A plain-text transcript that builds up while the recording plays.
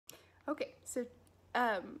Okay, so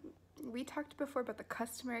we talked before about the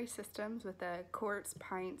customary systems with the quarts,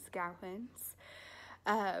 pints, gallons,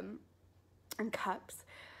 and cups.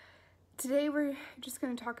 Today we're just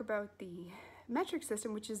going to talk about the metric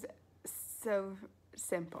system, which is so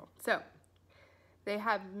simple. So they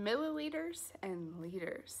have milliliters and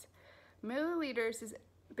liters. Milliliters is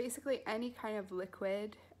basically any kind of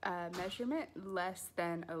liquid measurement less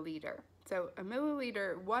than a liter. So a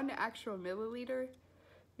milliliter, one actual milliliter,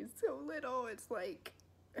 is so little. It's like,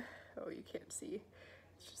 oh, you can't see.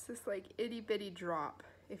 It's just this like itty bitty drop.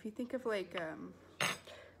 If you think of like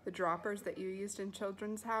the droppers that you used in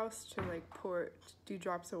Children's House to like do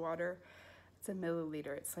drops of water, it's a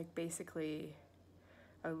milliliter. It's like basically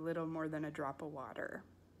a little more than a drop of water.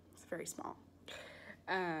 It's very small.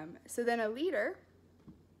 So then a liter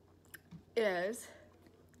is,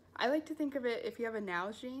 I like to think of it, if you have a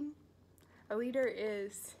Nalgene, a liter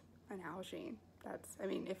is an Nalgene. That's, I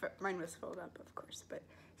mean, if mine was filled up, of course, but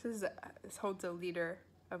this holds a liter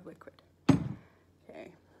of liquid.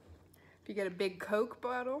 Okay. If you get a big Coke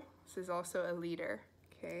bottle, this is also a liter.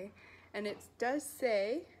 Okay. And it does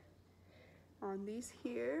say on these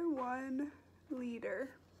here, 1 liter.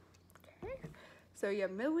 Okay. So you have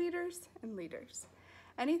milliliters and liters.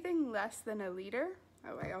 Anything less than a liter,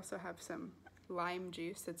 oh, I also have some lime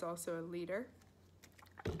juice, it's also a liter.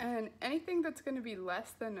 And anything that's going to be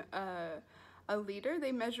less than a liter,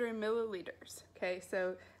 they measure in milliliters. Okay,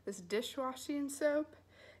 so this dishwashing soap,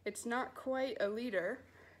 it's not quite a liter,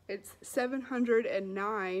 it's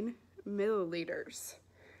 709 milliliters.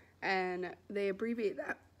 And they abbreviate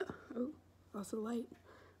that. Oh, also light.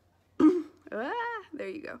 There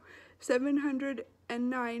you go.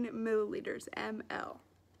 709 milliliters, ml.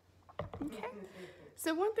 Okay.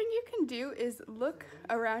 So one thing you can do is look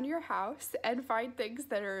around your house and find things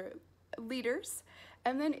that are liters,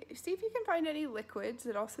 and then see if you can find any liquids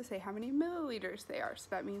that also say how many milliliters they are. So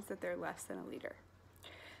that means that they're less than a liter.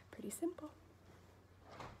 Pretty simple.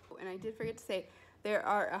 And I did forget to say, there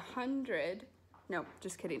are 1,000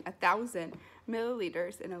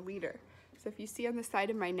 milliliters in a liter. So if you see on the side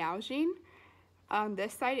of my Nalgene, on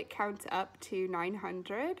this side it counts up to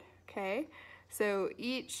 900, okay? So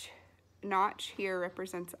each notch here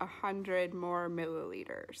represents 100 more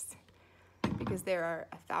milliliters because there are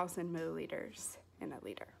 1,000 milliliters in a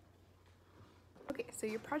liter. Okay, so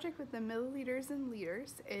your project with the milliliters and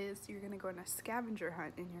liters is you're gonna go on a scavenger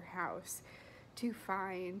hunt in your house to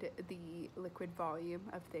find the liquid volume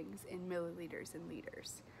of things in milliliters and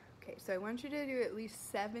liters. Okay, so I want you to do at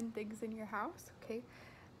least 7 things in your house, okay?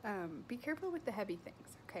 Be careful with the heavy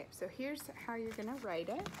things. Okay, so here's how you're gonna write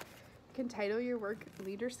it. You can title your work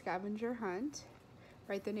Liter Scavenger Hunt.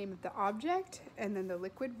 Write the name of the object and then the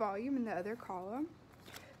liquid volume in the other column.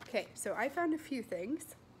 Okay, so I found a few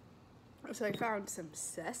things. So I found some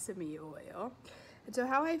sesame oil. And so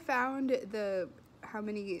how I found how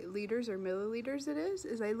many liters or milliliters it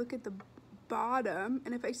is I look at the bottom,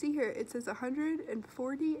 and if I see here, it says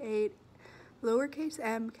 148 lowercase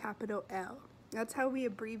m capital L. That's how we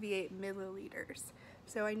abbreviate milliliters.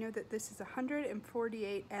 So I know that this is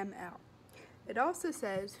 148 ml. It also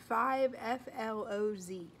says 5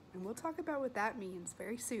 FLOZ, and we'll talk about what that means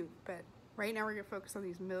very soon, but right now we're gonna focus on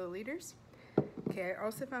these milliliters. Okay, I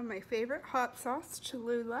also found my favorite hot sauce,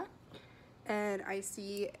 Cholula, and I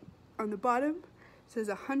see on the bottom it says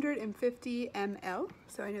 150 ml,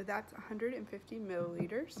 so I know that's 150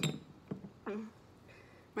 milliliters.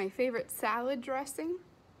 My favorite salad dressing,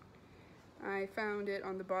 I found it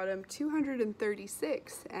on the bottom,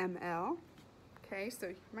 236 ml. Okay, so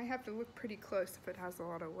you might have to look pretty close if it has a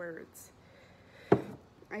lot of words.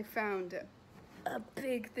 I found a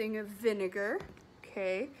big thing of vinegar.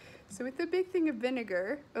 Okay, so with the big thing of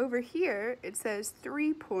vinegar, over here it says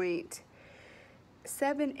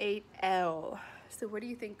 3.78 L. So what do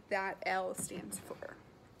you think that L stands for?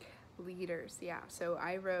 Liters, yeah. So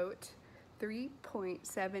I wrote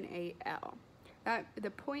 3.78 L. The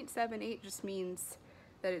 0.78 just means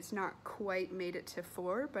that it's not quite made it to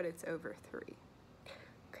 4, but it's over 3.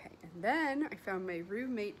 Okay, and then I found my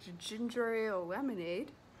roommate's ginger ale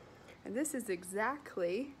lemonade, and this is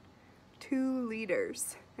exactly 2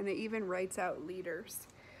 liters, and it even writes out liters.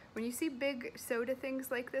 When you see big soda things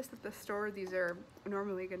like this at the store, these are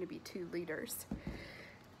normally going to be 2 liters.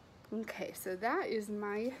 Okay, so that is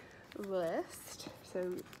my list.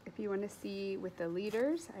 So if you want to see with the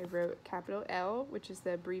liters, I wrote capital L, which is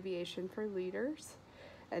the abbreviation for liters,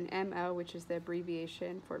 and ML, which is the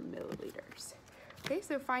abbreviation for milliliters. Okay,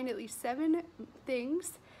 so find at least 7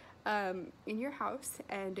 things in your house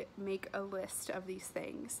and make a list of these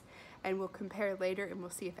things. And we'll compare later and we'll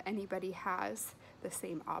see if anybody has the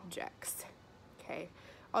same objects. Okay,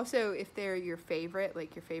 Also, if they're your favorite,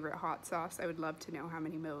 like your favorite hot sauce, I would love to know how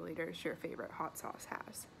many milliliters your favorite hot sauce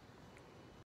has.